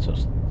 Let's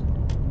just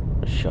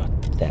shut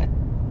that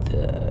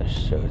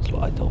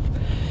searchlight off.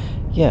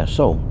 Yeah,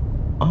 so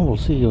I will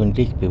see you in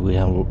Digby. We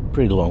have a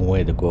pretty long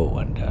way to go,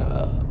 and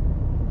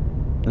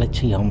let's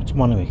see how much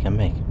money we can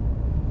make.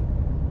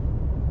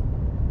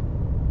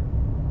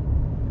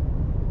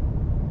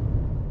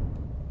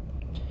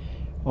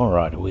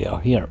 Alright, we are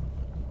here.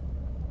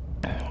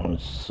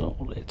 So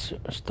let's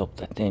stop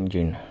that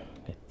engine,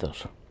 get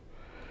those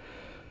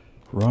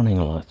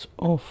running lights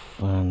off,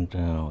 and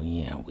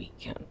yeah, we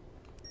can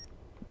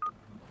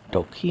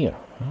dock here.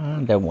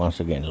 And then once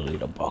again a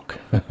little buck.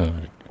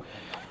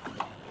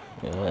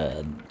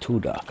 2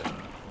 duck.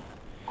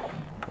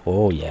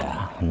 Oh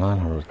yeah,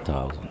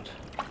 900,000.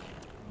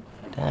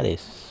 That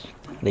is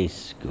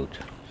good.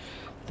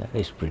 That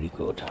is pretty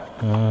good.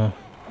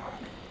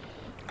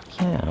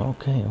 Yeah,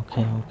 okay.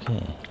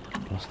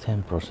 Plus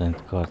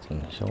 10%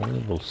 cutting, so we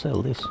will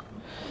sell this.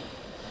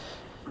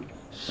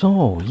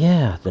 So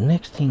yeah, the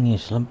next thing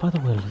is, by the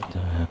way, let's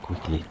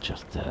quickly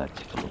just take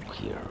a look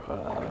here.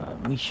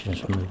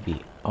 Missions,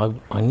 maybe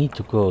I need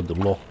to go to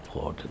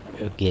Lockport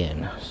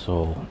again,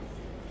 so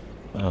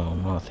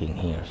nothing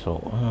here.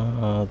 So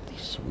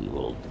this we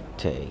will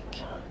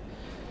take.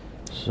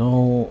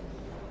 So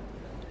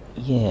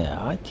yeah,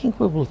 I think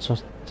we will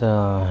just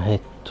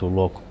head to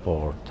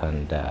Lockport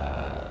and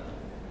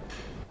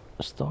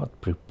start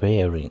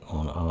preparing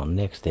on our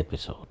next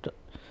episode.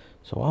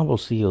 So I will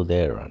see you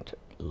there, and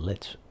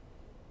let's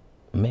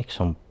make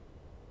some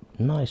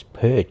nice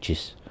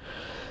purchase.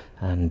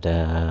 And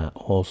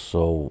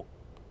also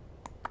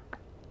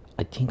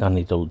I think I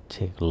need to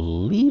take a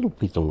little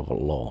bit of a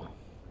loan.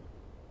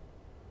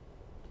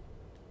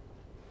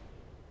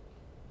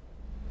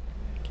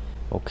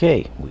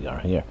 Okay, we are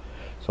here.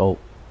 So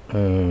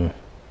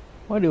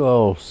why do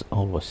I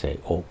always say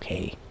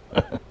okay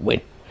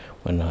when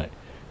I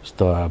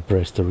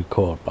press the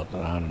record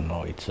button? I don't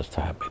know, it's just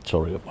a habit.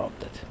 Sorry about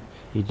that.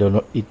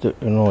 It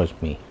annoys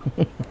me.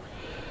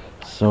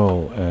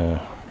 So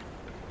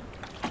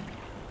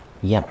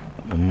yeah.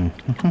 And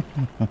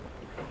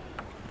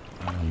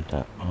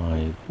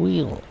I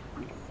will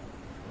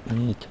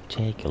need to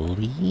take a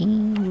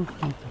little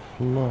bit of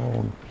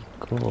loan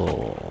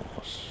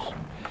because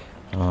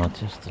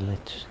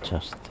let's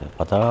just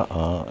but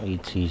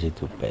it's easy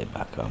to pay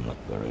back. I'm not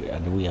very,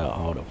 and we are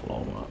out of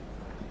loan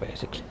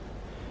basically.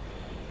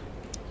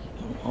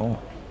 You know,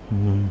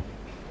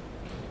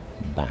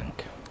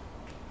 bank.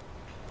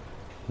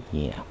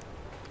 Yeah.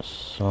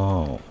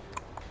 So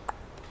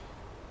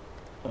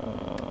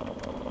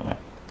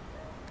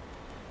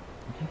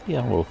maybe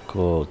I will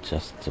go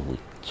just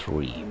with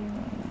 3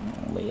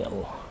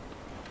 mil.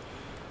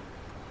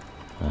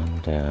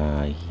 And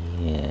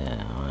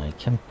yeah, I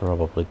can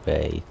probably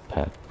pay it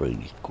back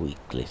pretty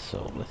quickly,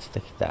 so let's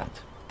take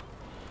that.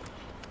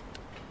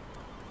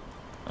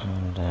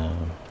 And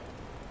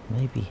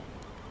maybe,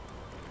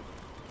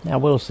 yeah,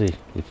 we'll see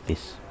if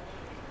this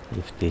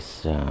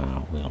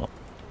will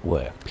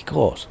work,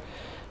 because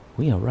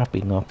we are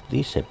wrapping up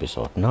this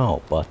episode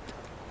now, but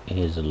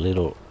here's a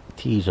little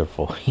teaser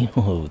for you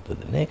to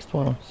the next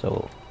one.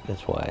 So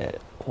that's why I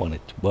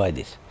wanted to buy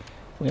this.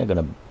 We are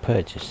gonna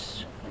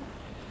purchase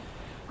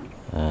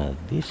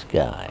this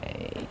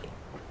guy.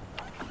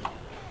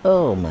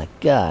 Oh my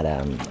god,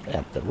 I'm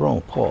at the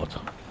wrong port.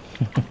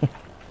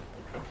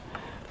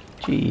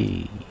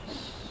 Jeez.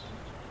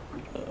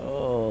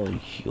 Oh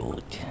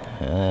shoot.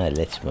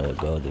 Let's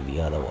go to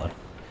the other one.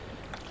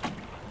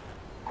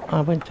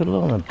 I went to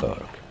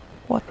Lunenburg.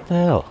 What the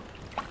hell?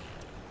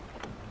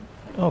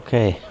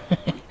 Okay.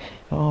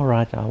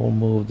 Alright, I will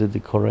move to the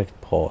correct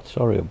port.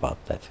 Sorry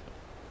about that.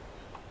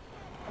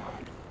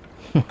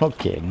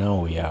 Okay,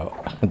 now we are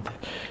at the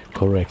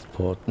correct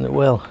port.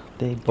 Well,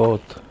 they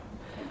both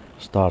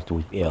start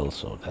with L,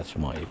 so that's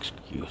my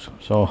excuse.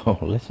 So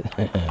let's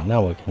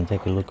now we can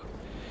take a look.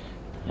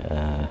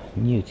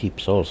 New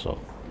tips also.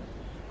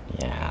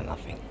 Yeah,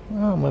 nothing.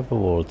 Oh, maybe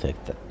we'll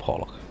take that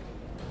pollock.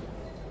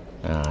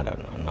 I don't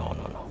know. No,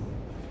 no, no.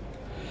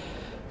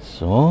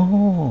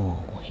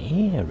 So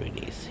here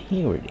it is.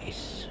 Here it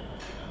is.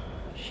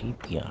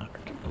 Shipyard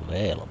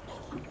available.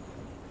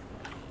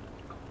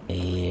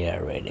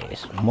 Here it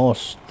is.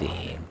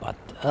 Musty, but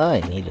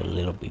I need a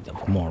little bit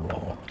of more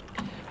roll.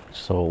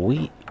 So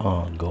we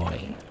are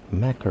going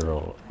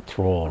mackerel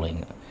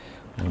trawling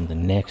on the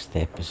next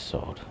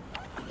episode.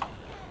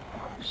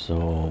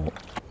 So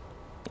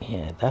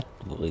yeah, that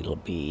will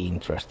be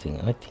interesting.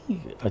 I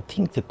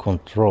think the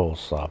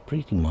controls are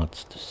pretty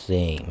much the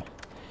same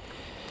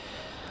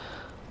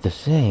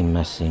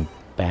as in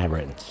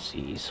Barents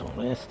Sea. So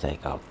let's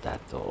take out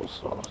that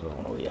also.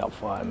 So we are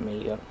 5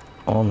 million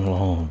on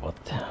loan,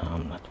 but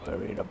I'm not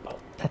worried about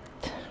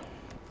that.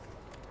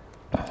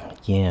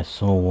 Yeah,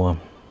 so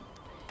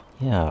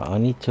yeah,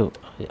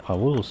 I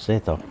will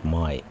set up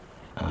my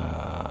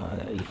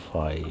if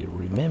I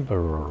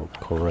remember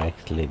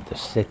correctly, the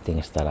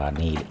settings that I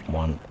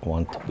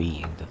want to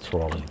be in the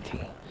trolling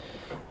thing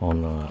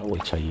on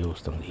which I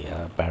used on the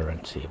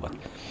Barents Sea, but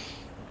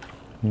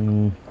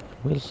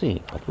we'll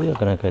see. But we are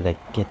gonna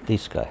get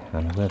this guy,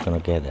 and we're gonna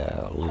get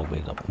a little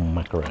bit of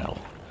mackerel,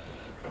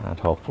 and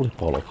hopefully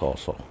pollock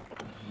also.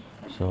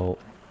 So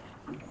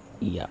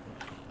yeah,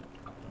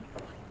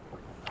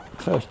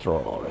 first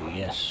trawler,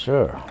 yes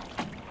sir.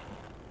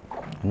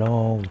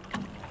 No,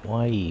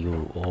 why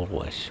you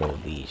always show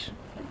these?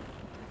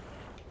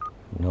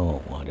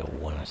 No, I don't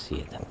wanna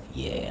see them.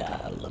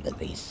 Yeah, look at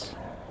this.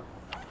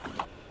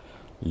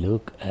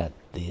 Look at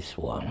this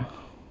one.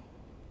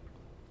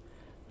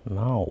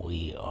 Now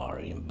we are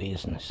in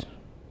business.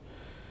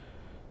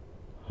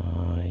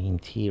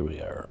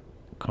 Interior.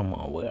 Come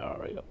on, where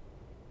are you?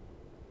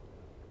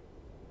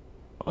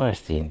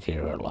 Where's the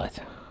interior light?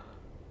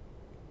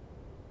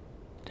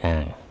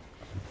 Dang.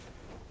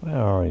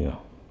 Where are you?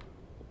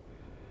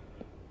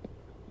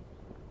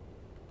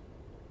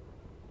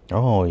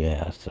 Oh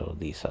yeah, so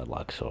these are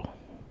like so.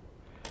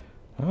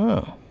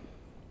 Oh.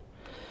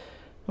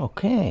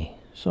 Okay,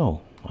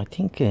 so I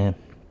think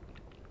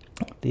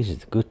this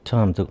is a good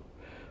time to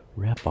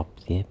wrap up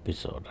the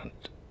episode, and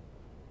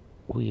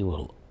we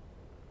will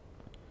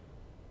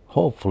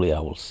hopefully I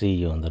will see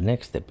you on the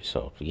next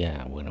episode,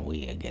 yeah, when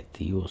we get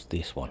to use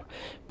this one.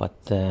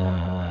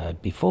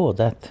 But before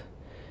that,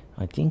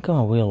 I think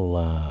I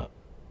will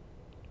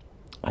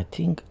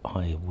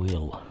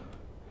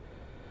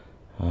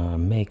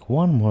make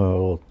one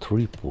more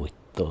trip with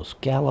those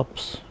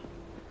scallops,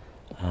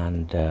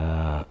 and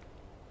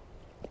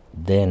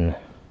then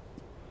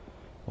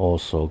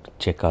also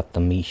check out the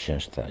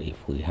missions that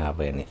if we have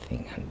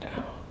anything, and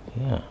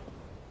yeah,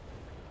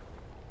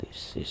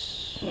 this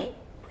is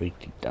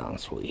pretty darn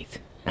sweet.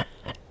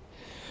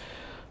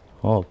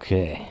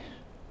 Okay,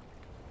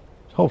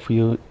 hope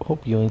you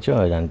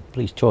enjoyed, and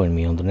please join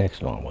me on the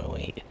next one when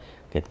we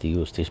get to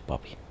use this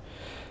puppy.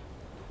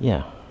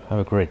 Yeah, have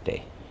a great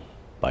day.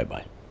 Bye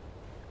bye.